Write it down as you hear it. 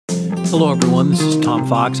Hello, everyone. This is Tom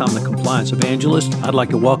Fox. I'm the Compliance Evangelist. I'd like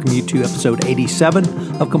to welcome you to episode 87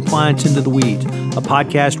 of Compliance Into the Weeds, a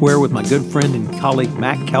podcast where, with my good friend and colleague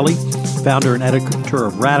Matt Kelly, founder and editor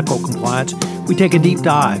of Radical Compliance, we take a deep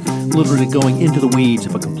dive, literally going into the weeds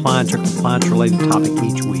of a compliance or compliance-related topic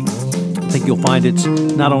each week. I think you'll find it's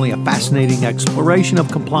not only a fascinating exploration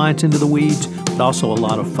of compliance into the weeds, but also a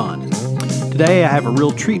lot of fun. Today, I have a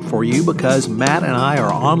real treat for you because Matt and I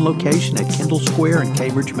are on location at Kendall Square in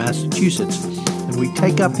Cambridge, Massachusetts, and we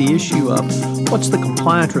take up the issue of what's the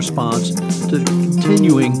compliance response to the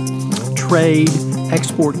continuing trade,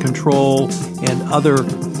 export control, and other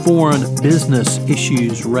foreign business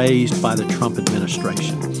issues raised by the Trump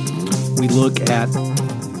administration. We look at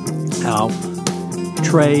how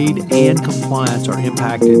trade and compliance are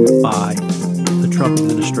impacted by the Trump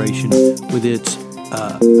administration with its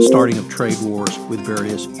starting of trade wars with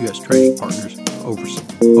various U.S. trading partners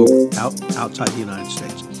outside the United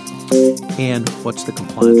States. And what's the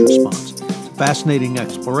compliance response? It's a fascinating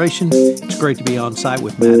exploration. It's great to be on site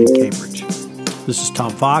with Matt in Cambridge. This is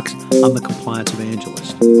Tom Fox. I'm the Compliance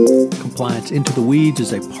Evangelist. Compliance Into the Weeds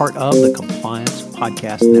is a part of the Compliance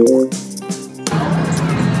Podcast Network.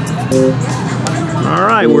 All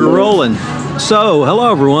right, we're rolling. So,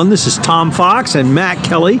 hello everyone, this is Tom Fox and Matt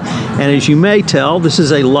Kelly, and as you may tell, this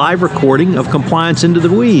is a live recording of Compliance Into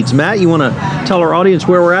the Weeds. Matt, you want to tell our audience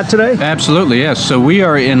where we're at today? Absolutely, yes. So we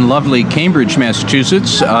are in lovely Cambridge,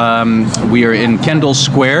 Massachusetts. We are in Kendall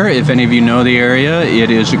Square, if any of you know the area.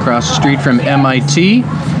 It is across the street from MIT.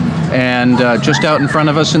 And just out in front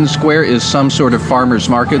of us in the square is some sort of farmer's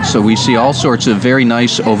market, so we see all sorts of very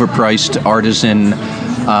nice, overpriced artisan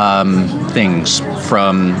things,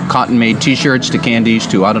 from cotton-made T-shirts to candies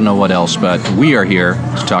to I don't know what else, but we are here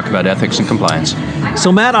to talk about ethics and compliance.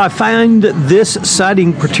 So, Matt, I find this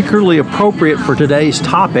sighting particularly appropriate for today's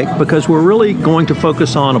topic because we're really going to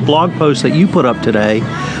focus on a blog post that you put up today,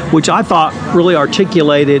 which I thought really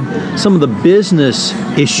articulated some of the business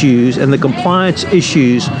issues and the compliance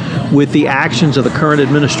issues with the actions of the current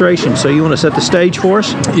administration. So you want to set the stage for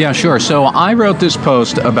us? Yeah, sure. So I wrote this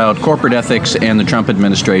post about corporate ethics and the Trump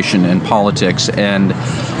administration and politics, and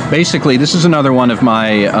basically this is another one of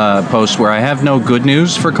my posts where I have no good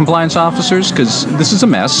news for compliance officers because this is a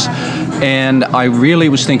mess, and I really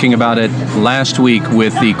was thinking about it last week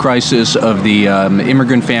with the crisis of the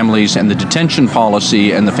immigrant families and the detention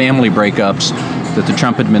policy and the family breakups that the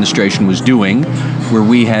Trump administration was doing, where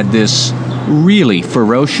we had this really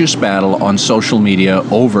ferocious battle on social media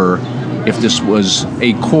over if this was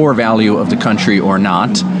a core value of the country or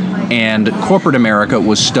not. And corporate America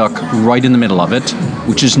was stuck right in the middle of it,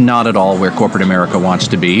 which is not at all where corporate America wants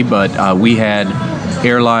to be. But we had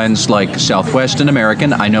airlines like Southwest and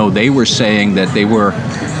American. I know they were saying that they were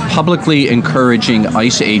publicly encouraging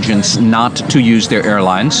ICE agents not to use their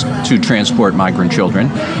airlines to transport migrant children.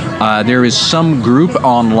 There is some group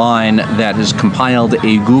online that has compiled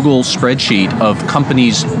a Google spreadsheet of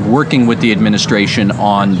companies working with the administration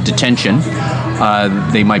on detention.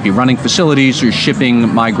 They might be running facilities or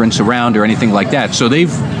shipping migrants around or anything like that. So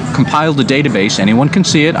they've compiled a database. Anyone can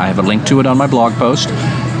see it. I have a link to it on my blog post.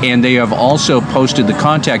 And they have also posted the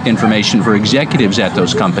contact information for executives at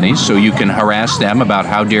those companies, so you can harass them about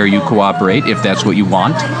how dare you cooperate if that's what you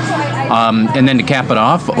want. And then to cap it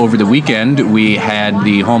off, over the weekend, we had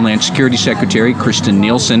the Homeland Security Secretary, Kirstjen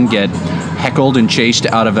Nielsen, get heckled and chased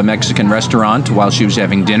out of a Mexican restaurant while she was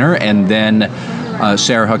having dinner, and then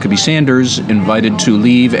Sarah Huckabee Sanders invited to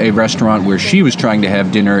leave a restaurant where she was trying to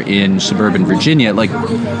have dinner in suburban Virginia. Like,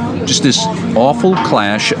 just this awful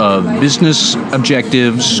clash of business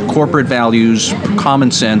objectives, corporate values,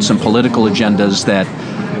 common sense, and political agendas that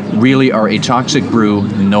really are a toxic brew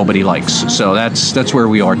nobody likes. So that's where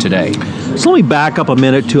we are today. So let me back up a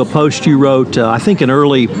minute to a post you wrote, I think in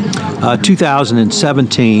early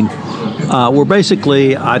 2017, where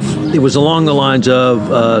basically it was along the lines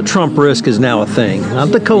of Trump risk is now a thing.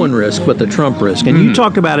 Not the Cohen risk, but the Trump risk. And you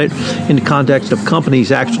talked about it in the context of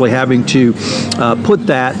companies actually having to put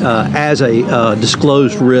that as a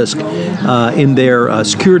disclosed risk in their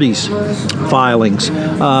securities filings.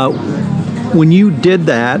 When you did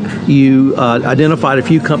that, you identified a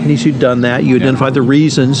few companies who'd done that. You identified the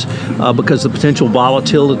reasons because the potential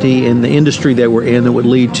volatility in the industry they were in that would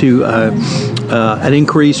lead to an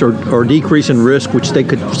increase or decrease in risk, which they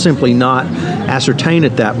could simply not ascertain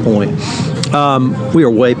at that point. We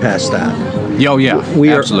are way past that. Oh, yeah,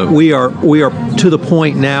 absolutely. We are to the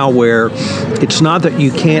point now where it's not that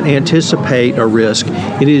you can't anticipate a risk.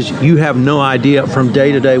 It is you have no idea from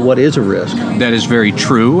day to day what is a risk. That is very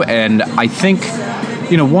true. And I think,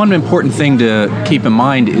 one important thing to keep in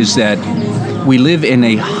mind is that we live in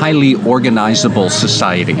a highly organizable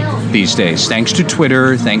society these days, thanks to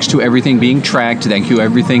Twitter, thanks to everything being tracked, thanks to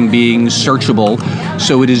everything being searchable.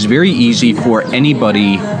 So it is very easy for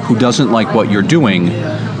anybody who doesn't like what you're doing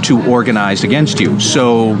to organize against you.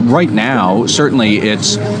 So right now, certainly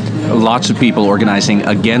it's lots of people organizing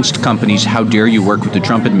against companies. How dare you work with the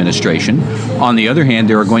Trump administration? On the other hand,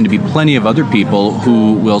 there are going to be plenty of other people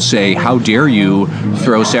who will say, how dare you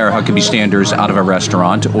throw Sarah Huckabee Sanders out of a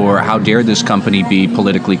restaurant, or how dare this company be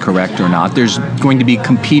politically correct or not? There's going to be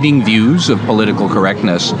competing views of political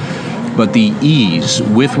correctness, but the ease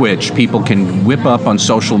with which people can whip up on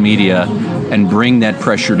social media and bring that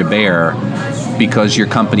pressure to bear because your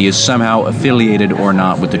company is somehow affiliated or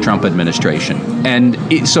not with the Trump administration.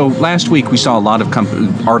 And so last week we saw a lot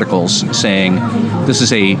of articles saying this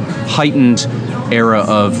is a heightened era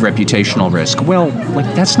of reputational risk. Well,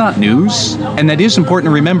 that's not news. And that is important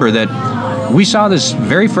to remember that we saw this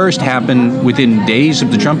very first happen within days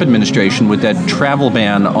of the Trump administration with that travel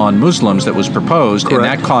ban on Muslims that was proposed. Correct. And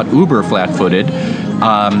that caught uber flat-footed.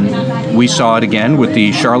 We saw it again with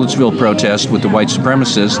the Charlottesville protest with the white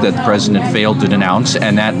supremacists that the president failed to denounce,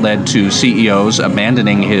 and that led to CEOs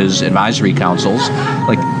abandoning his advisory councils.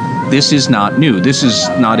 This is not new. This is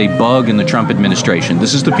not a bug in the Trump administration.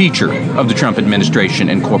 This is the feature of the Trump administration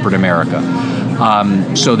in corporate America.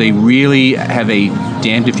 So they really have a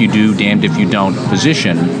damned if you do, damned if you don't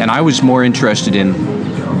position. And I was more interested in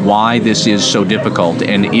why this is so difficult,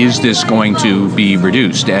 and is this going to be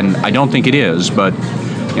reduced? And I don't think it is, but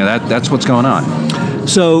that's what's going on.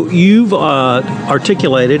 So you've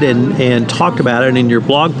articulated and talked about it, and in your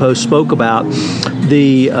blog post spoke about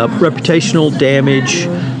the reputational damage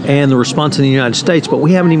and the response in the United States, but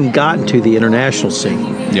we haven't even gotten to the international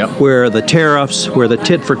scene. Yep. Where the tariffs, where the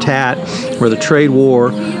tit for tat, where the trade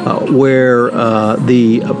war, where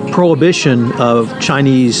the prohibition of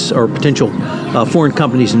Chinese or potential foreign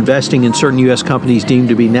companies investing in certain U.S. companies deemed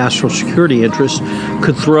to be national security interests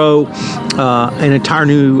could throw an entire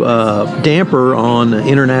new damper on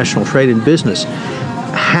international trade and business.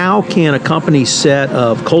 How can a company's set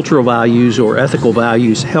of cultural values or ethical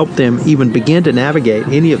values help them even begin to navigate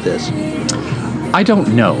any of this? I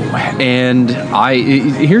don't know. And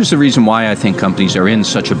here's the reason why I think companies are in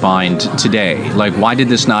such a bind today. Why did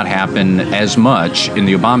this not happen as much in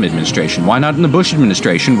the Obama administration? Why not in the Bush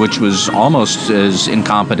administration, which was almost as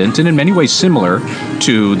incompetent and in many ways similar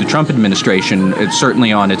to the Trump administration, it's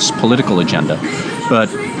certainly on its political agenda. But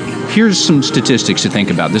here's some statistics to think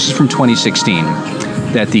about. This is from 2016,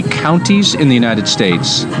 that the counties in the United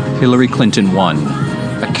States Hillary Clinton won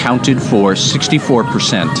accounted for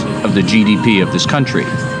 64% of the GDP of this country.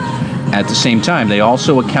 At the same time, they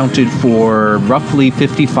also accounted for roughly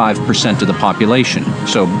 55% of the population.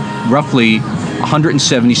 So roughly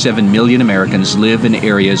 177 million Americans live in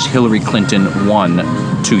areas Hillary Clinton won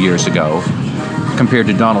 2 years ago, compared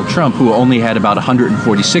to Donald Trump, who only had about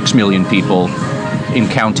 146 million people in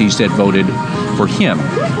counties that voted for him.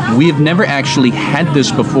 We have never actually had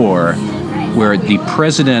this before, where the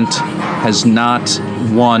president has not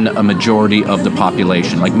won a majority of the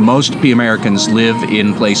population. Most Americans live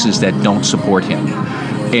in places that don't support him.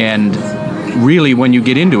 And really, when you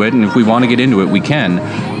get into it, and if we want to get into it, we can,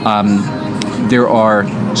 there are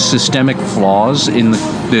systemic flaws in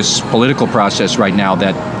this political process right now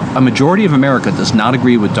that a majority of America does not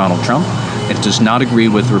agree with Donald Trump. It does not agree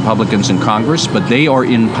with Republicans in Congress, but they are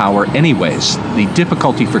in power anyways. The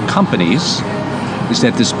difficulty for companies is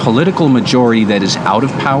that this political majority that is out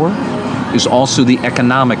of power is also the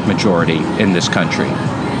economic majority in this country.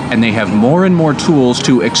 And they have more and more tools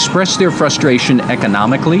to express their frustration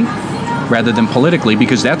economically rather than politically,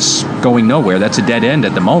 because that's going nowhere. That's a dead end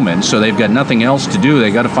at the moment. So they've got nothing else to do.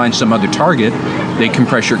 They've got to find some other target. They can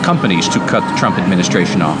pressure companies to cut the Trump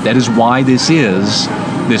administration off. That is why this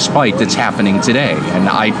fight that's happening today. And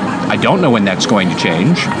I don't know when that's going to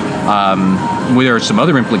change. There are some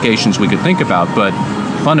other implications we could think about, but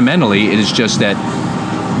fundamentally it is just that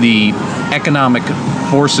the economic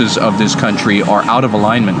forces of this country are out of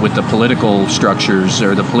alignment with the political structures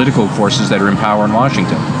or the political forces that are in power in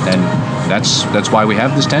Washington. And that's why we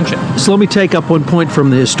have this tension. So let me take up one point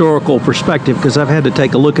from the historical perspective, because I've had to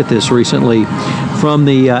take a look at this recently. From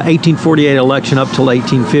the 1848 election up till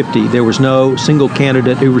 1850, there was no single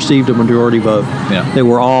candidate who received a majority vote. Yeah. They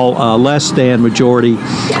were all less than majority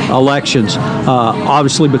elections,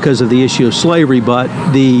 obviously because of the issue of slavery, but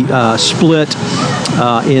the split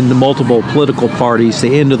in the multiple political parties,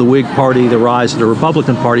 the end of the Whig Party, the rise of the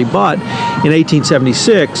Republican Party. But in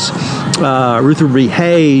 1876, Rutherford B.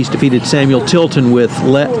 Hayes defeated Samuel Tilden with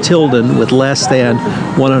less than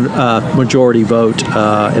one majority vote.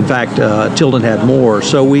 In fact, Tilden had more.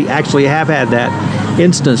 So we actually have had that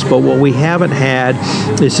instance, but what we haven't had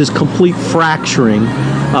is this complete fracturing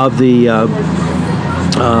of the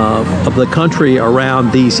country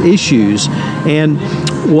around these issues. And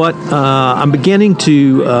what I'm beginning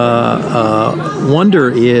to wonder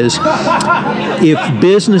is if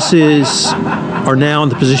businesses are now in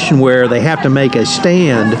the position where they have to make a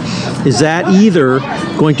stand, is that either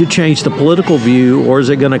going to change the political view, or is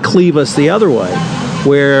it going to cleave us the other way,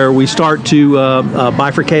 where we start to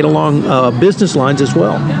bifurcate along business lines as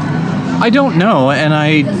well? I don't know, and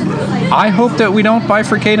I hope that we don't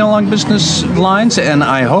bifurcate along business lines, and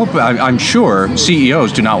I'm sure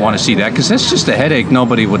CEOs do not want to see that, because that's just a headache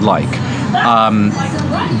nobody would like.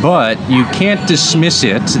 But you can't dismiss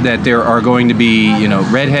it that there are going to be,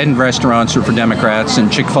 red-headed restaurants are for Democrats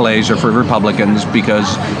and Chick-fil-A's are for Republicans,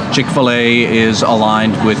 because Chick-fil-A is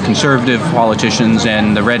aligned with conservative politicians,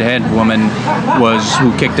 and the red-head woman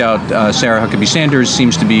who kicked out Sarah Huckabee Sanders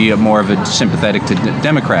seems to be more of a sympathetic to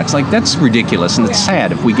Democrats. Like, that's ridiculous, and it's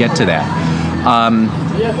sad if we get to that.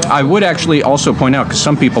 I would actually also point out, because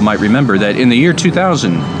some people might remember, that in the year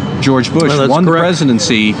 2000, George Bush won the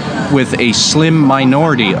presidency with a slim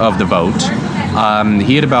minority of the vote.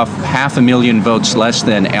 He had about 500,000 votes less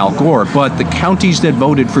than Al Gore, but the counties that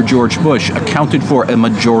voted for George Bush accounted for a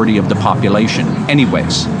majority of the population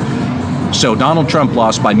anyways. So Donald Trump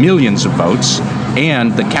lost by millions of votes,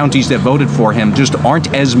 and the counties that voted for him just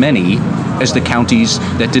aren't as many as the counties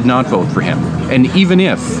that did not vote for him. And even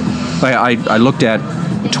if, I looked at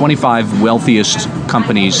 25 wealthiest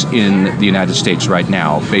companies in the United States right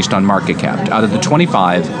now, based on market cap. Out of the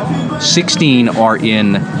 25, 16 are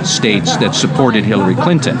in states that supported Hillary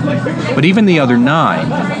Clinton. But even the other 9,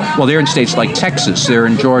 well, they're in states like Texas, they're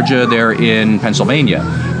in Georgia, they're in Pennsylvania.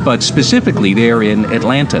 But specifically, they're in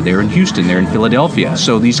Atlanta, they're in Houston, they're in Philadelphia.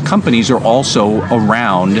 So these companies are also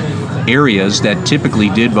around areas that typically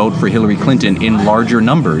did vote for Hillary Clinton in larger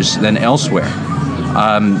numbers than elsewhere.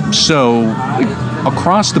 So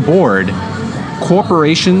across the board,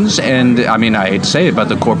 corporations, and I hate to say it, but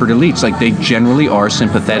the corporate elites, like, they generally are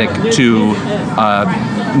sympathetic to,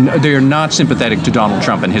 they're not sympathetic to Donald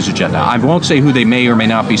Trump and his agenda. I won't say who they may or may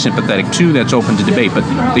not be sympathetic to, that's open to debate, but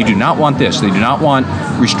they do not want this. They do not want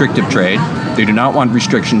restrictive trade. They do not want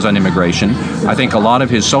restrictions on immigration. I think a lot of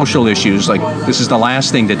his social issues, like, this is the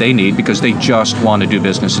last thing that they need, because they just want to do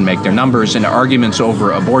business and make their numbers, and arguments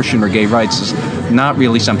over abortion or gay rights is not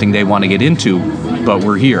really something they want to get into, but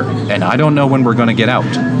we're here, and I don't know when we're going to get out.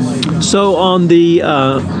 So on the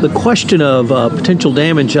question of potential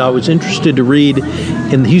damage, I was interested to read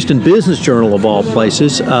in the Houston Business Journal, of all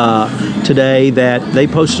places, today, that they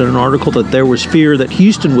posted an article that there was fear that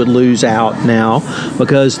Houston would lose out now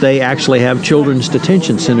because they actually have children's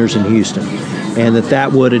detention centers in Houston, and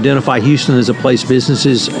that would identify Houston as a place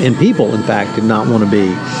businesses and people, in fact, did not want to be.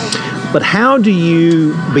 But how do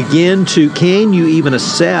you can you even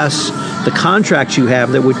assess the contracts you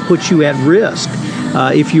have that would put you at risk?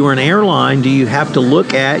 If you are an airline, do you have to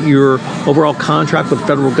look at your overall contract with the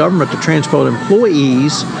federal government to transport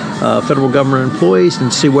employees, federal government employees,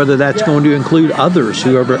 and see whether that's going to include others,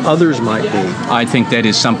 whoever others might be? I think that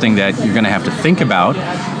is something that you're going to have to think about.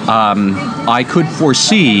 I could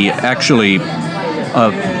foresee, actually,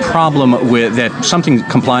 a problem with that. Something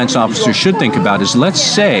compliance officers should think about is, let's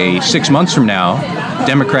say 6 months from now,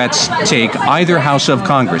 Democrats take either house of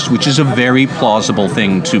Congress, which is a very plausible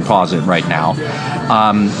thing to posit right now.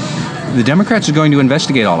 The Democrats are going to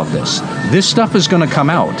investigate all of this. This stuff is going to come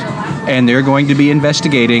out, and they're going to be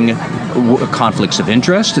investigating conflicts of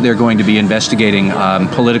interest. They're going to be investigating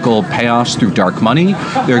political payoffs through dark money.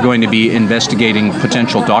 They're going to be investigating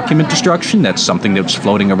potential document destruction. That's something that's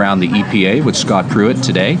floating around the EPA with Scott Pruitt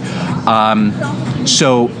today.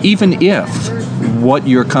 So even if what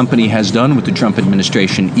your company has done with the Trump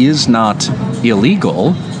administration is not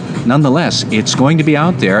illegal, nonetheless, it's going to be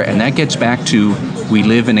out there, and that gets back to, we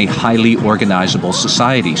live in a highly organizable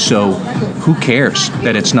society, so who cares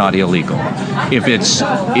that it's not illegal? If it's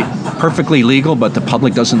perfectly legal, but the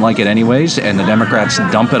public doesn't like it anyways, and the Democrats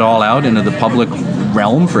dump it all out into the public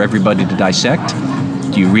realm for everybody to dissect,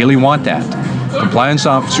 do you really want that? Compliance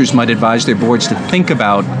officers might advise their boards to think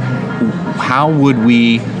about, how would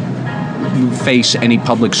we face any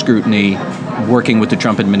public scrutiny working with the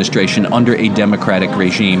Trump administration under a Democratic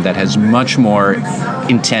regime that has much more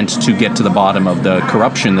intent to get to the bottom of the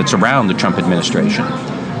corruption that's around the Trump administration.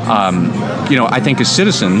 I think as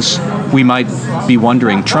citizens, we might be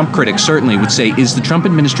wondering, Trump critics certainly would say, is the Trump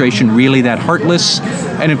administration really that heartless?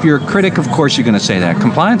 And if you're a critic, of course you're going to say that.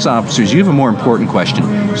 Compliance officers, you have a more important question.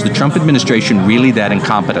 Is the Trump administration really that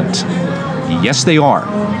incompetent? Yes, they are.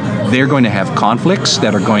 They're going to have conflicts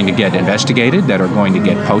that are going to get investigated, that are going to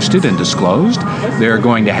get posted and disclosed. They're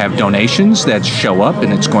going to have donations that show up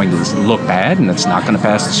and it's going to look bad and it's not going to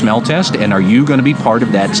pass the smell test. And are you going to be part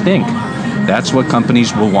of that stink? That's what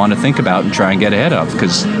companies will want to think about and try and get ahead of,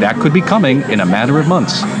 because that could be coming in a matter of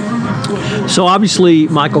months. So obviously,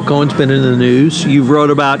 Michael Cohen's been in the news. You've wrote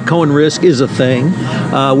about Cohen Risk is a thing.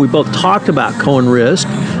 We both talked about Cohen Risk.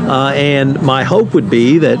 And my hope would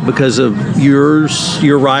be that because of your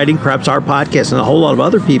writing, perhaps our podcast, and a whole lot of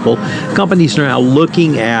other people, companies are now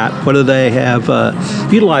looking at whether they have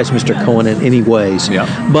utilized Mr. Cohen in any ways.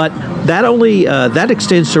 Yeah. But that only that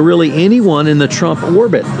extends to really anyone in the Trump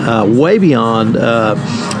orbit, way beyond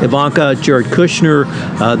Ivanka, Jared Kushner,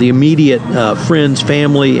 the immediate friends,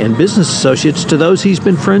 family, and business associates, to those he's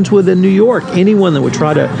been friends with in New York. Anyone that would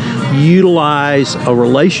try to utilize a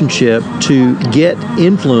relationship to get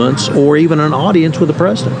influence or even an audience with the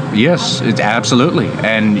president. Yes, it's absolutely.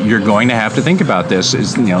 And you're going to have to think about this.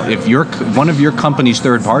 If one of your company's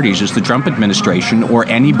third parties is the Trump administration or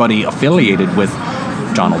anybody affiliated with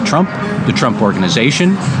Donald Trump, the Trump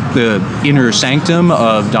Organization, the inner sanctum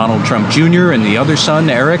of Donald Trump Jr. and the other son,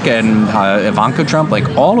 Eric, and Ivanka Trump, like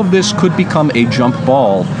all of this could become a jump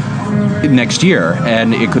ball next year,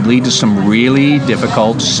 and it could lead to some really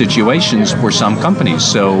difficult situations for some companies.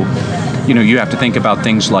 So, you have to think about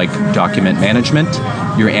things like document management,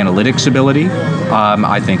 your analytics ability,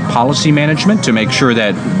 I think policy management to make sure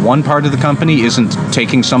that one part of the company isn't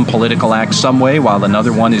taking some political act some way while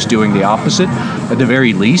another one is doing the opposite. At the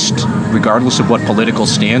very least, regardless of what political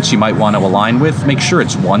stance you might want to align with, make sure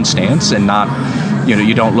it's one stance and not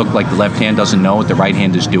you don't look like the left hand doesn't know what the right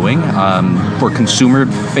hand is doing. For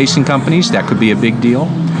consumer-facing companies, that could be a big deal.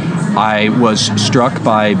 I was struck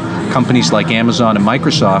by companies like Amazon and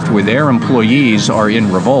Microsoft where their employees are in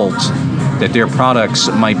revolt that their products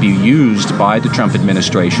might be used by the Trump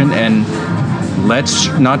administration, and let's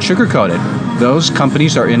not sugarcoat it. Those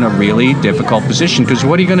companies are in a really difficult position because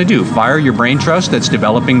what are you going to do? Fire your brain trust that's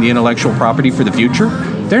developing the intellectual property for the future?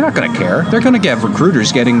 They're not going to care. They're going to get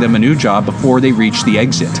recruiters getting them a new job before they reach the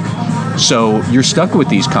exit. So you're stuck with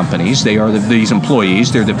these companies. They are these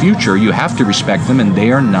employees. They're the future. You have to respect them, and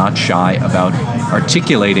they are not shy about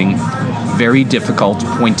articulating very difficult,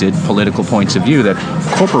 pointed political points of view that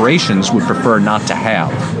corporations would prefer not to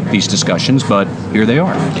have these discussions, but here they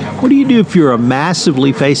are. What do you do if you're a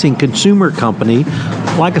massively facing consumer company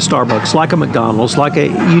like a Starbucks, like a McDonald's,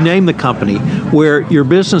 you name the company, where your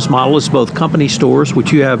business model is both company stores,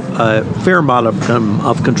 which you have a fair amount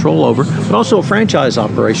of control over, but also a franchise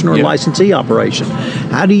operation or a licensee operation?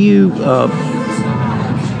 How do you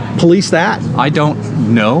police that? I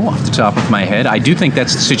don't know off the top of my head. I do think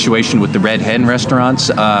that's the situation with the Red Hen restaurants.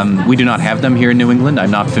 We do not have them here in New England.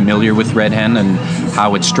 I'm not familiar with Red Hen and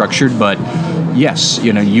how it's structured, but yes,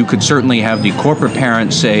 you could certainly have the corporate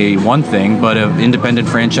parent say one thing, but an independent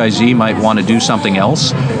franchisee might want to do something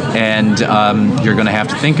else, and you're going to have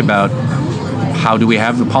to think about how do we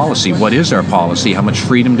have the policy? What is our policy? How much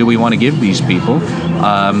freedom do we want to give these people?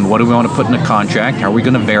 What do we want to put in a contract? How are we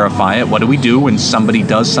going to verify it? What do we do when somebody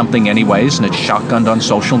does something anyways and it's shotgunned on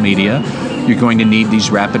social media? You're going to need these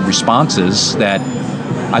rapid responses that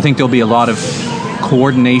I think there'll be a lot of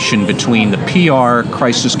coordination between the PR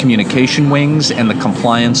crisis communication wings and the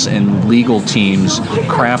compliance and legal teams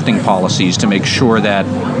crafting policies to make sure that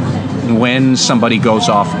when somebody goes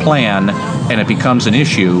off plan and it becomes an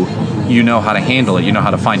issue, you know how to handle it, you know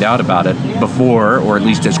how to find out about it before, or at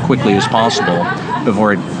least as quickly as possible,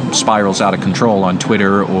 before it spirals out of control on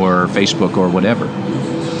Twitter or Facebook or whatever.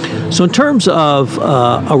 So in terms of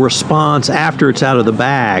a response after it's out of the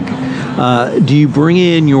bag, do you bring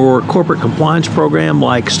in your corporate compliance program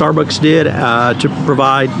like Starbucks did to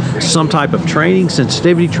provide some type of training,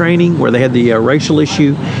 sensitivity training, where they had the racial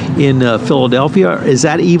issue in Philadelphia? Is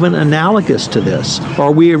that even analogous to this? Or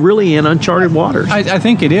are we really in uncharted waters? I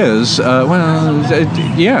think it is.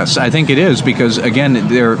 Yes, I think it is, because, again,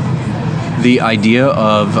 the idea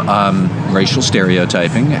of racial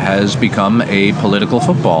stereotyping has become a political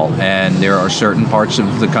football, and there are certain parts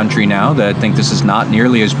of the country now that think this is not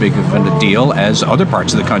nearly as big of a deal as other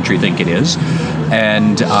parts of the country think it is.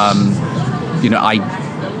 And,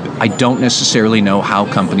 I don't necessarily know how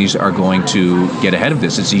companies are going to get ahead of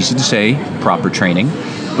this. It's easy to say proper training,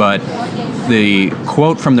 but the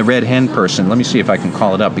quote from the Red Hen person, let me see if I can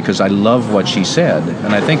call it up, because I love what she said,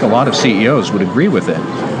 and I think a lot of CEOs would agree with it.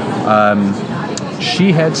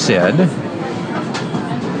 she had said,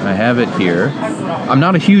 I have it here, I'm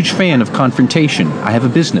not a huge fan of confrontation. I have a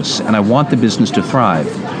business, and I want the business to thrive.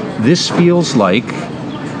 This feels like,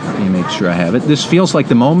 let me make sure I have it, this feels like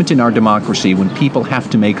the moment in our democracy when people have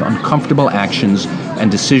to make uncomfortable actions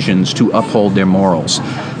and decisions to uphold their morals.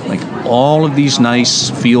 Like all of these nice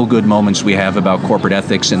feel-good moments we have about corporate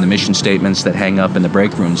ethics and the mission statements that hang up in the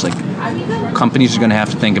break rooms, like companies are going to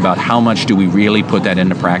have to think about how much do we really put that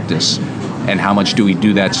into practice, and how much do we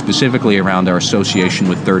do that specifically around our association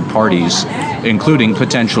with third parties, including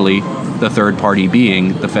potentially the third party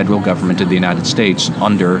being the federal government of the United States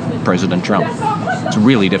under President Trump. It's a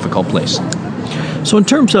really difficult place. So in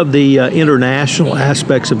terms of the international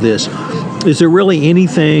aspects of this, is there really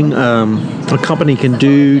anything a company can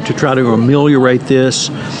do to try to ameliorate this,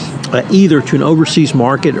 either to an overseas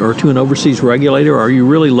market or to an overseas regulator? Or are you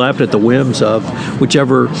really left at the whims of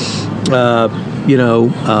whichever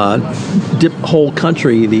whole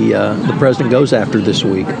country the president goes after this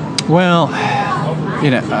week? Well,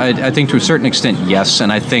 I think to a certain extent, yes.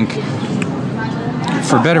 And I think,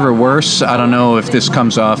 for better or worse, I don't know if this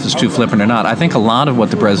comes off as too flippant or not, I think a lot of what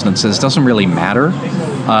the president says doesn't really matter.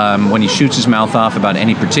 When he shoots his mouth off about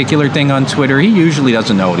any particular thing on Twitter, he usually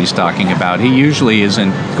doesn't know what he's talking about. He usually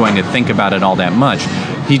isn't going to think about it all that much.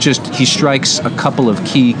 He strikes a couple of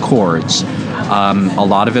key chords. A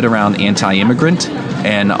lot of it around anti-immigrant,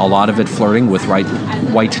 and a lot of it flirting with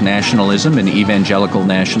white nationalism and evangelical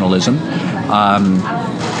nationalism.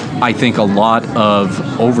 I think a lot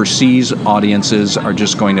of overseas audiences are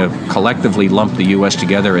just going to collectively lump the U.S.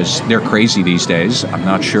 together as they're crazy these days. I'm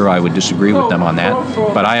not sure I would disagree with them on that.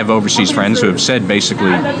 But I have overseas friends who have said,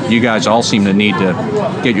 basically, you guys all seem to need to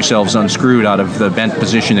get yourselves unscrewed out of the bent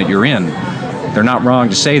position that you're in. They're not wrong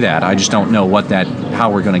to say that. I just don't know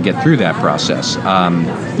how we're going to get through that process.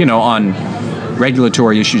 On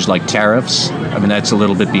regulatory issues like tariffs, I mean, that's a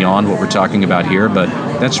little bit beyond what we're talking about here, but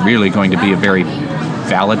that's really going to be a very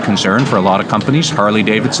valid concern for a lot of companies.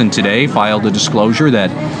 Harley-Davidson today filed a disclosure that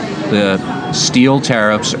the steel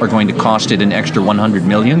tariffs are going to cost it an extra $100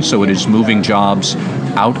 million, so it is moving jobs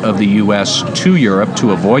out of the U.S. to Europe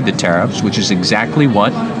to avoid the tariffs, which is exactly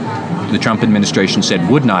what the Trump administration said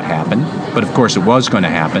would not happen, but of course it was going to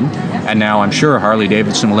happen. And now I'm sure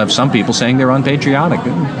Harley-Davidson will have some people saying they're unpatriotic.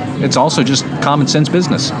 It's also just common sense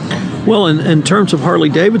business. Well, in terms of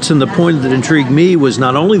Harley-Davidson, the point that intrigued me was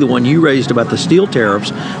not only the one you raised about the steel tariffs,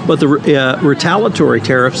 but the retaliatory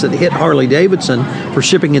tariffs that hit Harley-Davidson for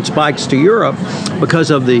shipping its bikes to Europe because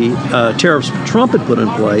of the tariffs Trump had put in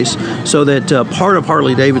place, so that part of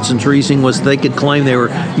Harley-Davidson's reasoning was they could claim they were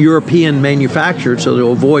European manufactured, so to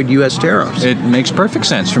avoid U.S. tariffs. It makes perfect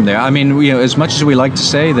sense from there. I mean, as much as we like to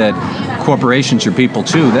say that corporations are people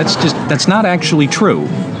too, that's not actually true.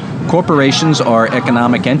 Corporations are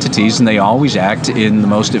economic entities, and they always act in the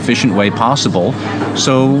most efficient way possible.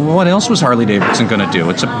 So what else was Harley-Davidson going to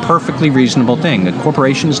do? It's a perfectly reasonable thing. A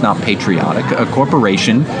corporation is not patriotic. A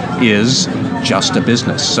corporation is just a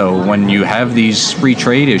business. So when you have these free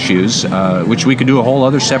trade issues, which we could do a whole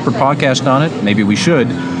other separate podcast on it, maybe we should,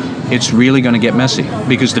 it's really going to get messy,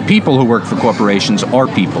 because the people who work for corporations are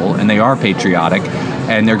people, and they are patriotic,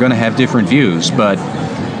 and they're going to have different views. But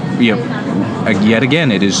yet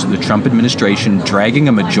again, it is the Trump administration dragging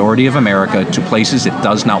a majority of America to places it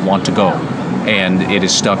does not want to go, and it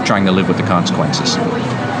is stuck trying to live with the consequences.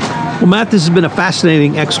 Well, Matt, this has been a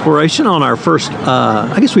fascinating exploration on our first,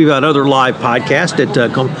 I guess we've had other live podcasts at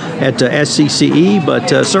SCCE, but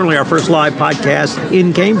certainly our first live podcast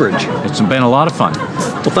in Cambridge. It's been a lot of fun.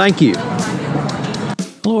 Well, thank you.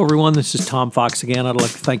 Hello, everyone. This is Tom Fox again. I'd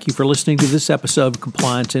like to thank you for listening to this episode of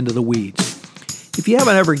Compliance Into the Weeds. If you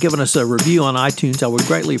haven't ever given us a review on iTunes, I would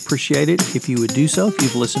greatly appreciate it if you would do so, if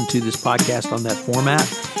you've listened to this podcast on that format,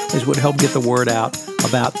 as would help get the word out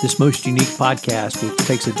about this most unique podcast, which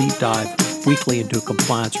takes a deep dive weekly into a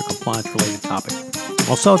compliance or compliance-related topic.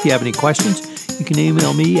 Also, if you have any questions, you can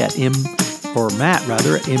email me at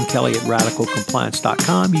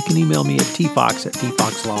mkelly@radicalcompliance.com. You can email me at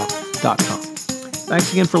tfox@tfoxlaw.com.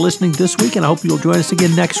 Thanks again for listening this week, and I hope you'll join us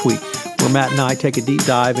again next week, where Matt and I take a deep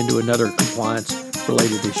dive into another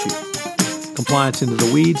compliance-related issue. Compliance Into the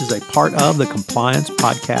Weeds is a part of the Compliance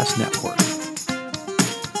Podcast Network.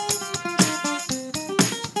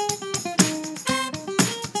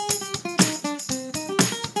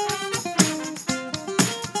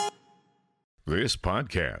 This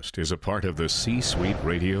podcast is a part of the C-Suite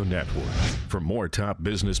Radio Network. For more top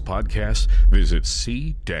business podcasts, visit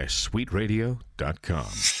c-suiteradio.com.